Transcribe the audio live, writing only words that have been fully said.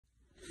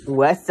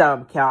What's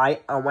up, Kelly?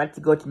 I want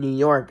to go to New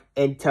York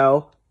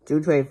until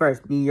June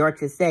 21st. New York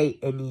to stay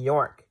in New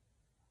York.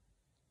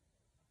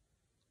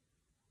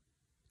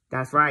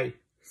 That's right.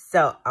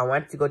 So, I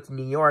want to go to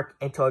New York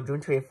until June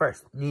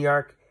 21st. New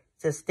York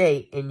to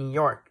stay in New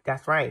York.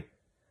 That's right.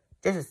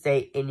 Just to stay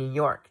in New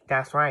York.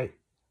 That's right.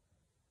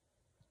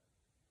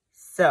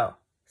 So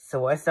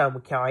what's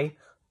up, Kelly?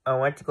 I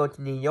want to go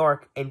to New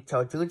York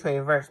until June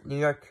 21st. New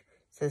York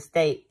to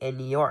stay in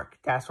New York.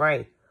 That's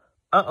right.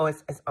 Uh-oh,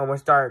 it's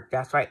almost dark.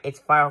 That's right. It's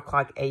 5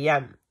 o'clock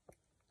a.m.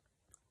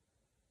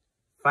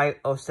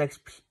 5:06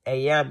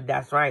 a.m.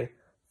 That's right.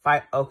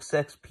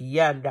 5:06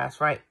 p.m. That's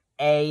right.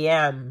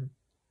 A.m.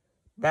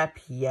 Not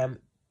p.m.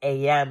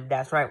 A.m.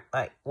 That's right.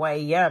 Like, what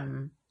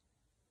a.m.?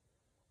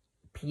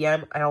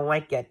 p.m. I don't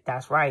like it.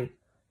 That's right.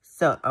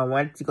 So, I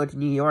want to go to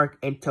New York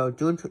until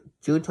June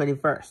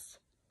 21st.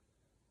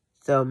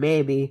 So,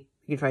 maybe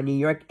we can try New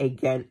York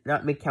again,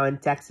 not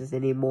McAllen, Texas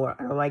anymore.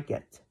 I don't like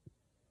it.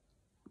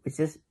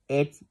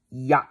 It's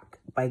yuck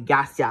by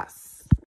Gas Gas.